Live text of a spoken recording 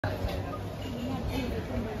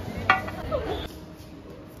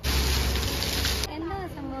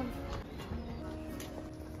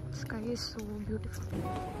sky is so beautiful.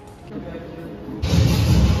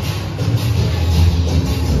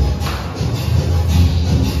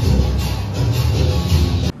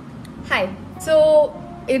 Hi. So,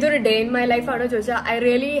 this is a day in my life. I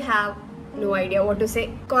really have no idea what to say.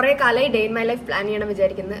 I day in my life plan in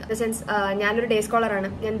the sense I am a day scholar. I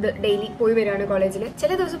daily go to college. I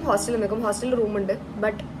have a hostel room,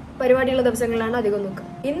 but I have a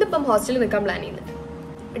hostel plan.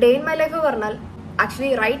 Day in my life,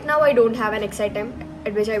 actually right now I don't have an exact time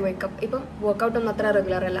at which I wake up. Now workout is not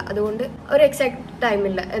regular. That's why an exact time.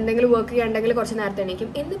 Work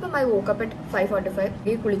I woke up at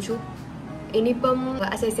 5:45.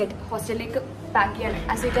 As I said, hostel pack.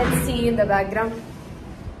 As you can see in the background,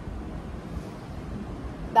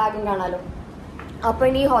 bag and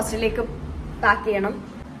hostel pack.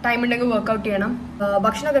 Time workout.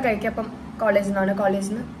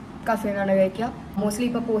 College. Cafe mostly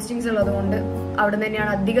postings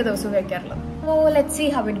so let's see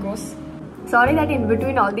how it goes. Sorry that in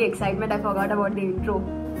between all the excitement I forgot about the intro.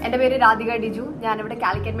 My name is radhikadeejuk. I am at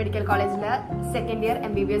Calicut Medical College second year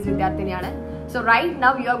MBBS vidyarthini. So right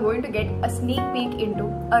now you are going to get a sneak peek into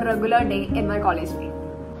a regular day in my college day.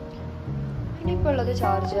 I need the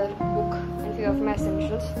charger, book and few of my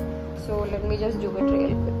essentials. So let me just do it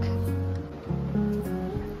real quick.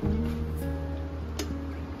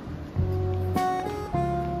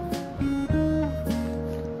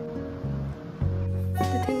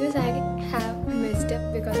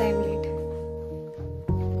 Because I am late.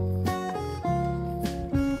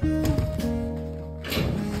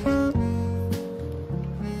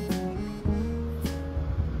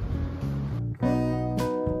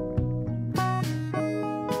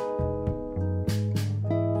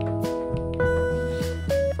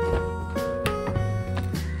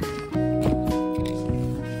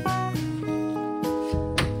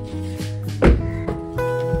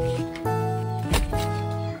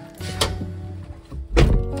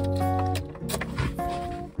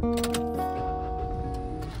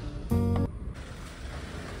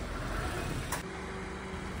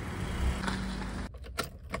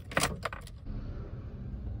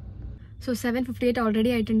 So 7:58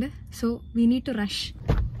 already aitunde, so we need to rush.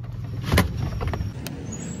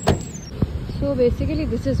 So basically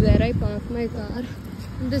this is where I park my car.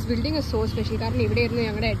 And this building is so special because here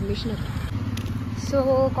is our admission. So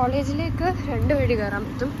college like rendu vedi karam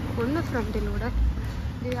pattum. One front ilude.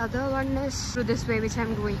 The other one is through this way which I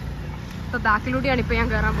am going. So back ilude aanu ipo njan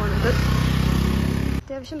karan povunathu.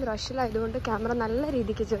 Atyavasham rush la idonde camera nalla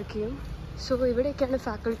reedhikku check cheyum. So ividekkana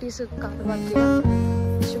faculties car park cheyyam.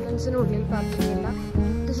 Students in Udlil parking.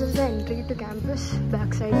 This is the entry to campus,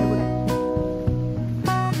 backside.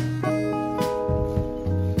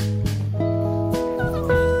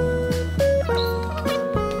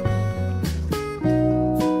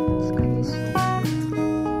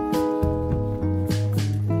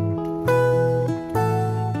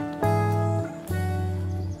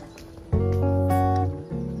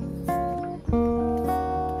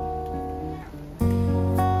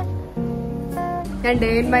 And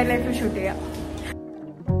day in my life to shoot here.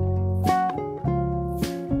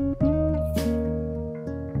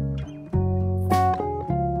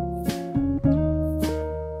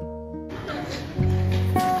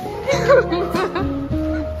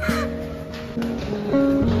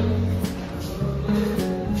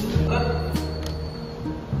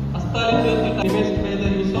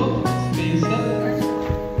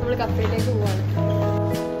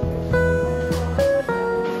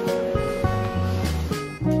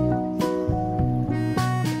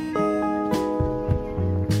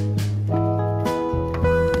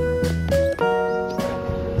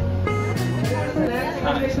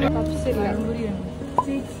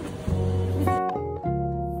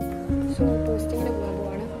 So posting the vlog.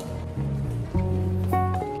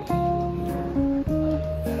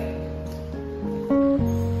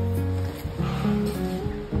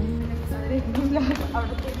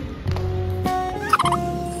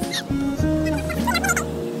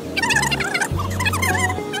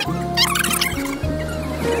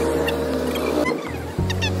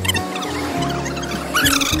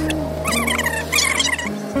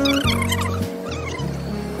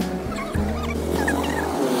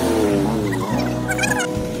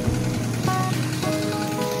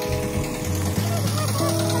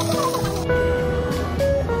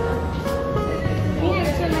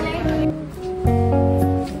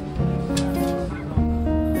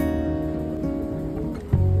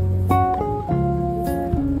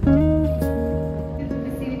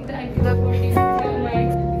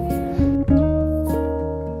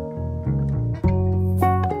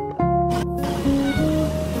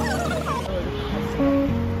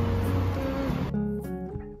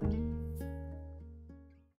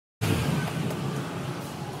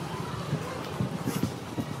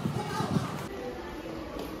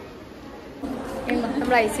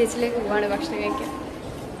 നമ്മൾ ICH-ലേക്ക് പോവാണ് ഭക്ഷണം കഴിക്കാൻ.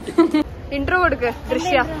 Intro കൊടുക്ക്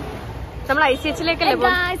ദൃശ്യ. നമ്മൾ ICH-ലേക്കല്ലേ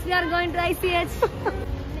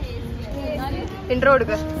intro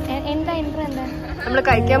കൊടുക്ക്. എന്താ intro എന്താ? നമ്മൾ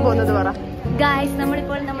കഴിക്കാൻ പോകുന്നത് പറ. ഗായ്സ്,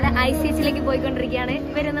 നമ്മളിപ്പോൾ നമ്മുടെ ICH-ലേക്ക് പോയിക്കൊണ്ടിരിക്കുകയാണ്.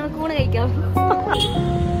 വരും, നമുക്ക് ഊണ് കഴിക്കാം.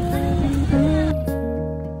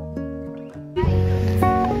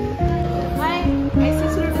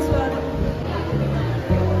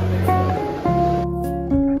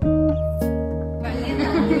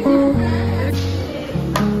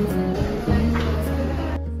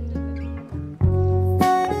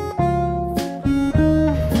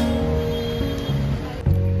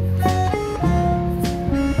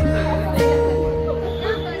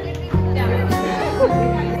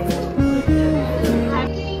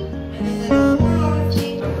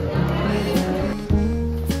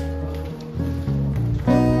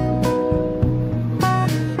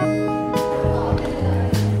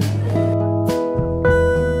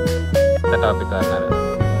 टॉपिक करना है